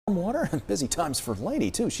Water and busy times for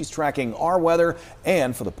Lainey too. She's tracking our weather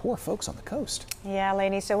and for the poor folks on the coast. Yeah,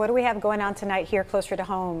 Lainey, so what do we have going on tonight here closer to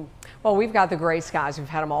home? Well, we've got the gray skies. We've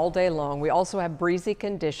had them all day long. We also have breezy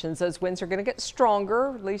conditions. Those winds are going to get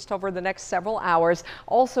stronger, at least over the next several hours.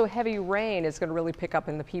 Also, heavy rain is going to really pick up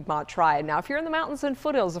in the Piedmont Triad. Now, if you're in the mountains and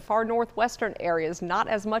foothills, the far northwestern areas, not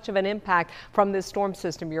as much of an impact from this storm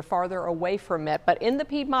system. You're farther away from it. But in the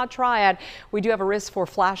Piedmont Triad, we do have a risk for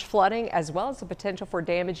flash flooding as well as the potential for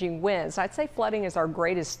damaging winds. I'd say flooding is our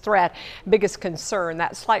greatest threat, biggest concern.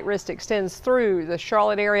 That slight risk extends through the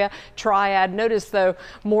Charlotte area, Triad. Notice, though,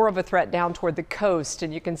 more of a threat down toward the coast,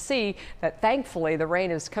 and you can see that thankfully the rain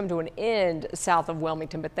has come to an end south of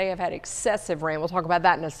Wilmington, but they have had excessive rain. We'll talk about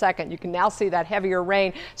that in a second. You can now see that heavier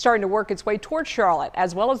rain starting to work its way toward Charlotte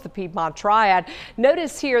as well as the Piedmont Triad.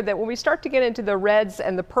 Notice here that when we start to get into the reds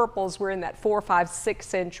and the purples, we're in that 4, 5,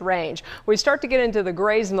 6 inch range. When we start to get into the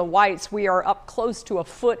grays and the whites, we are up close to a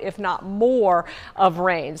foot, if not more, of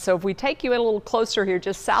rain. So if we take you in a little closer here,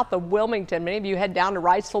 just south of Wilmington, many of you head down to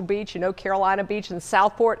Wrightsville Beach, Carolina Beach and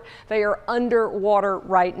Southport. They are underwater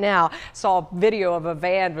right now. Saw a video of a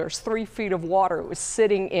van. There's 3 feet of water it was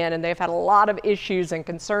sitting in, and they've had a lot of issues and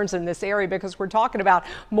concerns in this area because we're talking about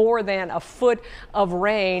more than a foot of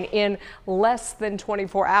rain in less than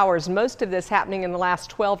 24 hours. Most of this happening in the last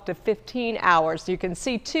 12 to 15 hours. You can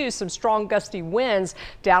see too some strong gusty winds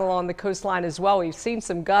down along the coastline as well. We've seen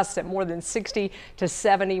some gusts at more than 60 to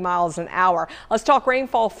 70 miles an hour. Let's talk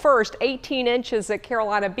rainfall first. 18 inches at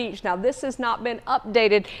Carolina Beach. Now this has not been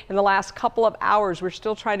updated in the last couple of hours. We're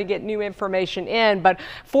still trying to get new information in, but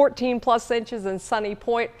 14 plus inches in Sunny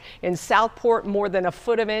Point. In Southport, more than a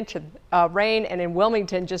foot of inch of rain, and in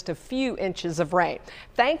Wilmington, just a few inches of rain.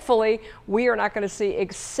 Thankfully, we are not going to see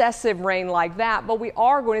excessive rain like that, but we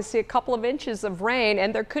are going to see a couple of inches of rain,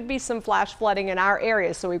 and there could be some flash flooding in our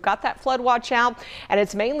area. So we've got that flood watch out, and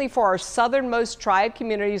it's mainly for our southernmost Triad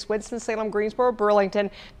communities, Winston-Salem, Greensboro,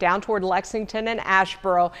 Burlington, down toward Lexington and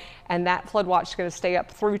Asheboro, and that flood watch is going to stay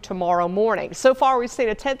up through tomorrow morning. So far, we've seen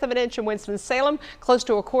 1/10 of an inch in Winston-Salem, close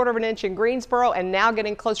to 1/4 of an inch in Greensboro, and now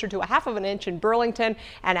getting closer to 1/2 of an inch in Burlington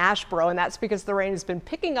and Asheboro, and that's because the rain has been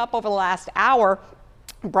picking up over the last hour.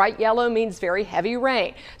 Bright yellow means very heavy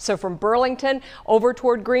rain. So from Burlington over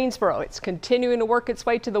toward Greensboro, it's continuing to work its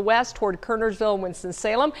way to the west toward Kernersville and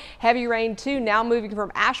Winston-Salem. Heavy rain too, now moving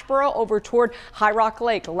from Asheboro over toward High Rock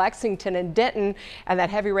Lake, Lexington and Denton, and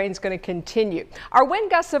that heavy rain is going to continue. Our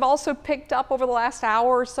wind gusts have also picked up over the last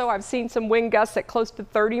hour or so. I've seen some wind gusts at close to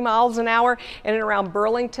 30 miles an hour in and around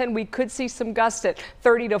Burlington. We could see some gusts at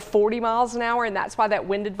 30 to 40 miles an hour, and that's why that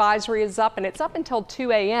wind advisory is up, and it's up until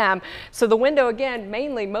 2 a.m. So the window, again,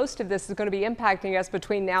 mainly most of this is going to be impacting us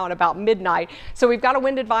between now and about midnight. So we've got a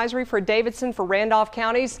wind advisory for Davidson, for Randolph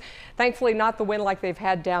counties. Thankfully, not the wind like they've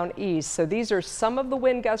had down east. So these are some of the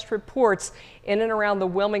wind gust reports in and around the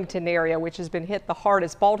Wilmington area, which has been hit the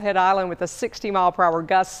hardest. Bald Head Island with a 60-mile-per-hour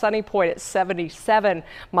gust. Sunny Point at 77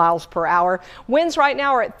 miles per hour. Winds right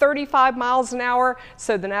now are at 35 miles an hour.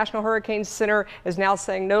 So the National Hurricane Center is now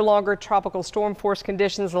saying no longer tropical storm force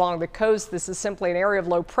conditions along the coast. This is simply an area of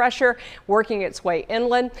low pressure working its way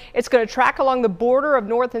inland. It's going to track along the border of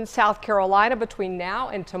North and South Carolina between now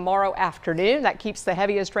and tomorrow afternoon. That keeps the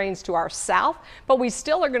heaviest rains to our south, but we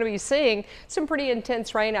still are going to be seeing some pretty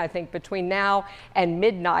intense rain, I think, between now and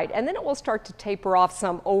midnight, and then it will start to taper off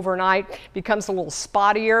some overnight, becomes a little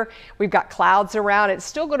spottier. We've got clouds around. It's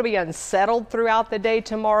still going to be unsettled throughout the day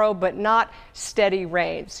tomorrow, but not steady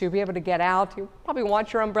rain. So you'll be able to get out. You'll probably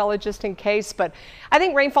want your umbrella just in case, but I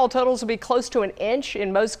think rainfall totals will be close to 1 inch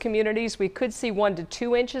in most communities. We could see 1 to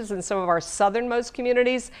 2 inches in some of our southernmost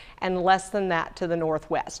communities, and less than that to the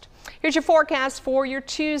northwest. Here's your forecast for your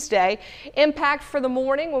Tuesday. Impact for the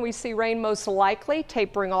morning when we see rain most likely,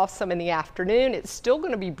 tapering off some in the afternoon. It's still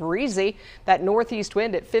going to be breezy. That northeast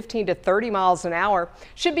wind at 15 to 30 miles an hour.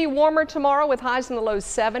 Should be warmer tomorrow with highs in the low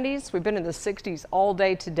 70s. We've been in the 60s all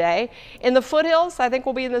day today. In the foothills, I think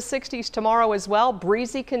we'll be in the 60s tomorrow as well.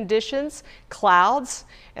 Breezy conditions, clouds,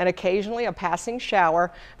 and occasionally a passing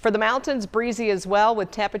shower. For the mountains, breezy as well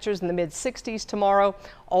with temperatures in the mid-60s tomorrow.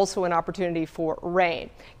 Also an opportunity for rain.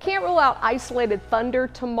 Can't rule out isolated thunder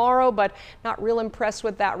tomorrow, but not real impressed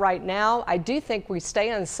with that right now. I do think we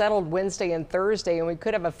stay unsettled Wednesday and Thursday, and we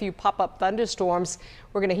could have a few pop-up thunderstorms.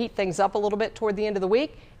 We're going to heat things up a little bit toward the end of the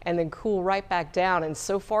week and then cool right back down. And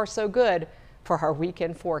so far, so good for our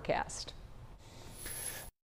weekend forecast.